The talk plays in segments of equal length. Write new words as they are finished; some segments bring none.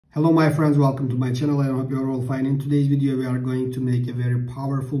Hello my friends, welcome to my channel. I hope you are all fine. In today's video we are going to make a very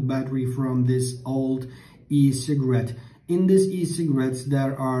powerful battery from this old e-cigarette. In this e-cigarettes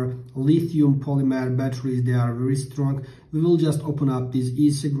there are lithium polymer batteries. They are very strong. We will just open up this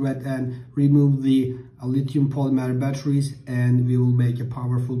e-cigarette and remove the lithium polymer batteries, and we will make a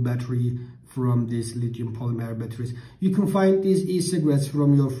powerful battery from these lithium polymer batteries. You can find these e-cigarettes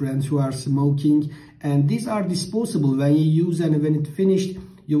from your friends who are smoking, and these are disposable. When you use and when it's finished,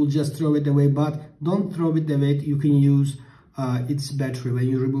 you will just throw it away, but don't throw it away. You can use its battery. When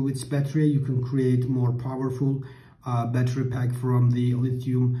you remove its battery, you can create more powerful battery pack from the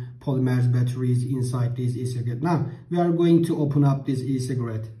lithium polymer batteries inside this e-cigarette. Now we are going to open up this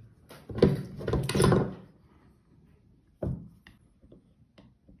e-cigarette.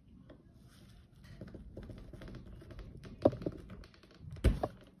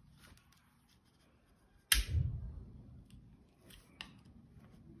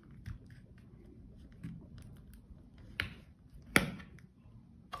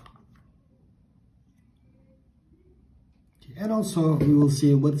 And also we will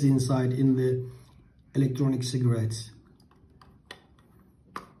see what's inside in the electronic cigarettes.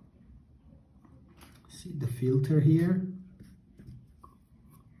 See the filter here.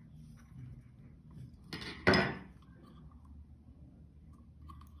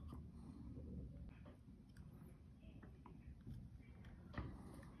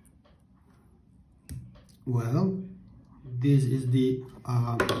 Well, this is the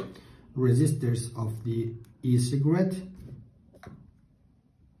resistors of the e-cigarette.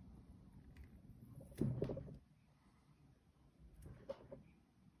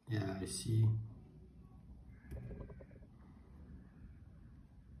 Yeah, I see.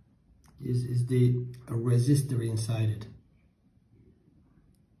 This is the resistor inside it.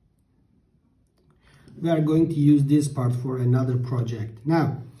 We are going to use this part for another project.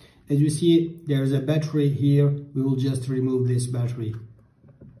 Now, as you see, there's a battery here. We will just remove this battery.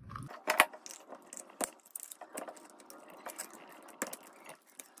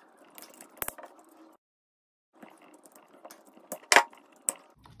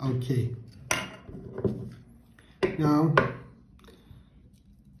 Okay, now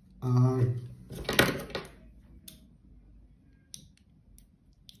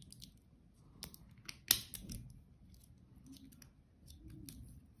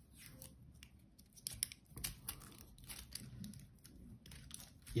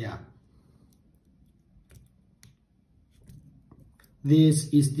yeah, this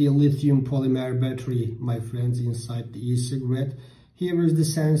is the lithium polymer battery, my friends, inside the e-cigarette. Here is the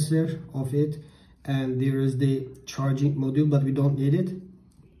sensor of it, and there is the charging module, but we don't need it.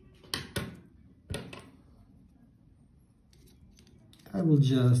 I will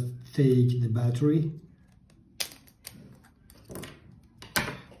just take the battery.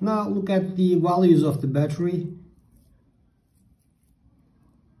 Now look at the values of the battery.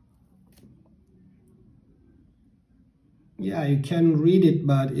 Yeah, you can read it,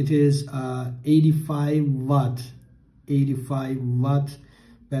 but it is 85 watt. 85 watt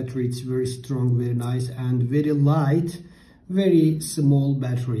battery. It's very strong, very nice, and very light, very small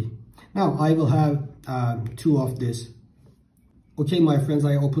battery. Now I will have two of this. Okay my friends,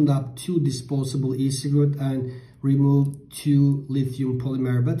 I opened up two disposable e-cigarette and removed two lithium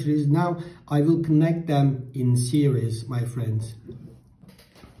polymer batteries. Now I will connect them in series, my friends.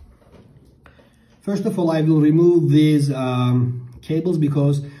 First of all, I will remove these cables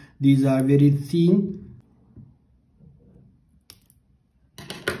because these are very thin.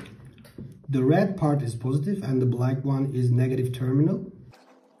 The red part is positive and the black one is negative terminal.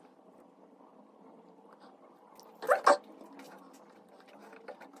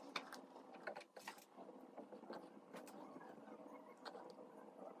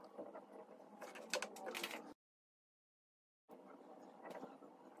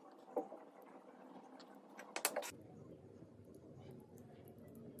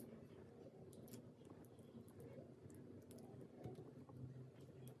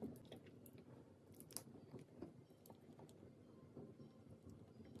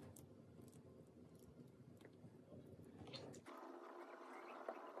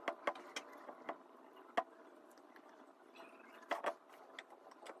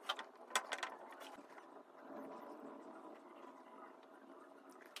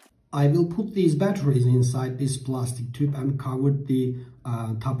 I will put these batteries inside this plastic tube and cover the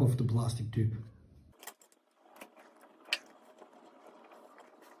top of the plastic tube.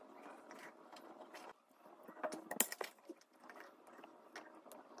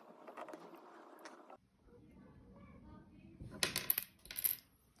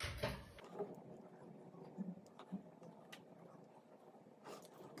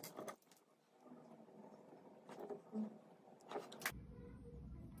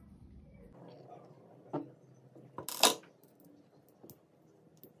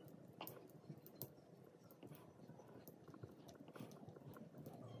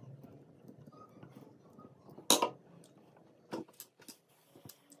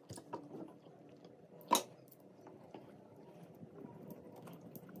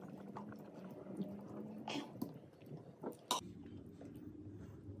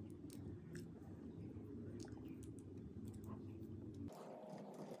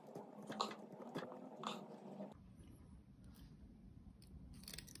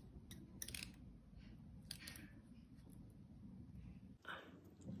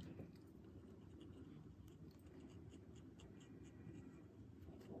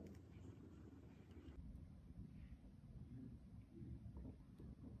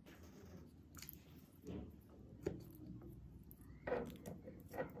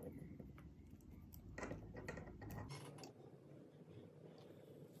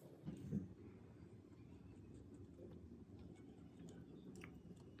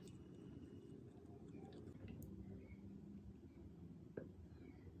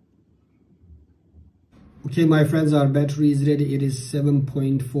 Okay, my friends, our battery is ready. It is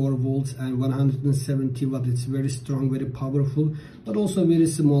 7.4 volts and 170 watt. It's very strong, very powerful, but also very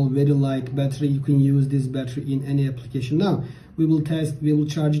small, very light battery. You can use this battery in any application. Now we will test, we will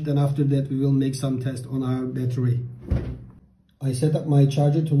charge it, and after that we will make some tests on our battery. I set up my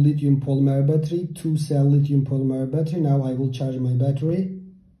charger to lithium polymer battery, 2-cell lithium polymer battery. Now I will charge my battery.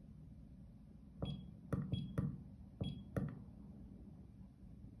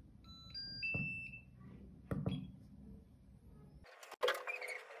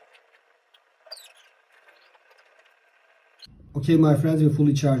 Okay, my friends, we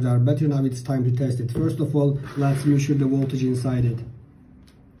fully charged our battery. Now it's time to test it. First of all, let's measure the voltage inside it.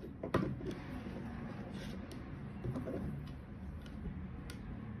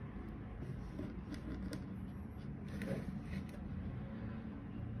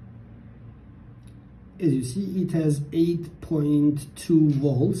 As you see, it has 8.2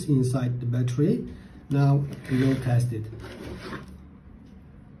 volts inside the battery. Now we will test it.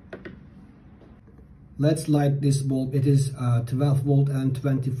 Let's light this bulb. It is 12 volt and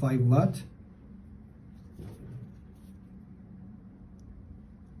 25 watt.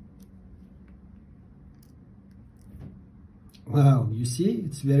 Wow, you see,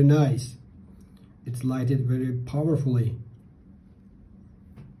 it's very nice. It's lighted very powerfully.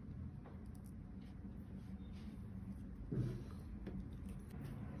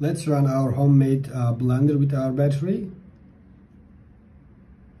 Let's run our homemade blender with our battery.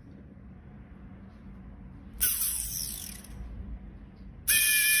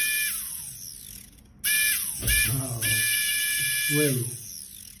 Wow, it's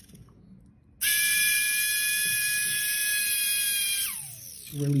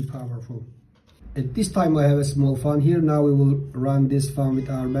really powerful. At this time I have a small fan here. Now we will run this fan with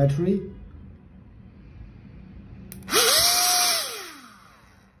our battery.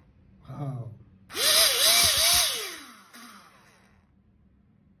 Wow.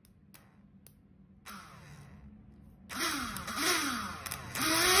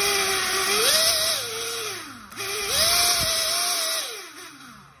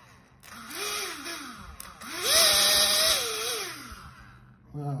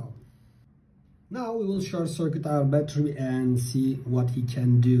 Wow. Now we will short circuit our battery and see what he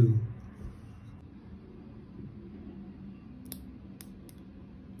can do.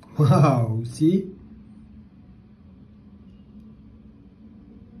 Wow, see?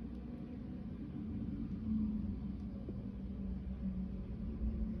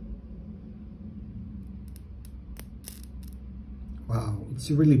 Wow, it's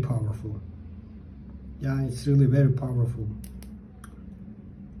really powerful. Yeah, it's really very powerful.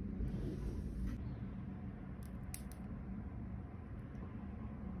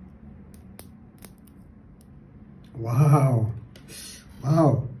 Wow,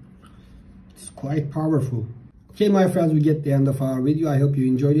 wow, it's quite powerful. Okay, my friends, we get the end of our video. I hope you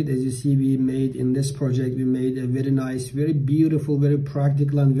enjoyed it. As you see, we made in this project, we made a very nice, very beautiful, very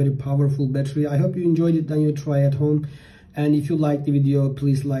practical and very powerful battery. I hope you enjoyed it and you try at home. And if you like the video,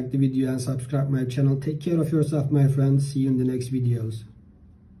 please like the video and subscribe my channel. Take care of yourself, my friends. See you in the next videos.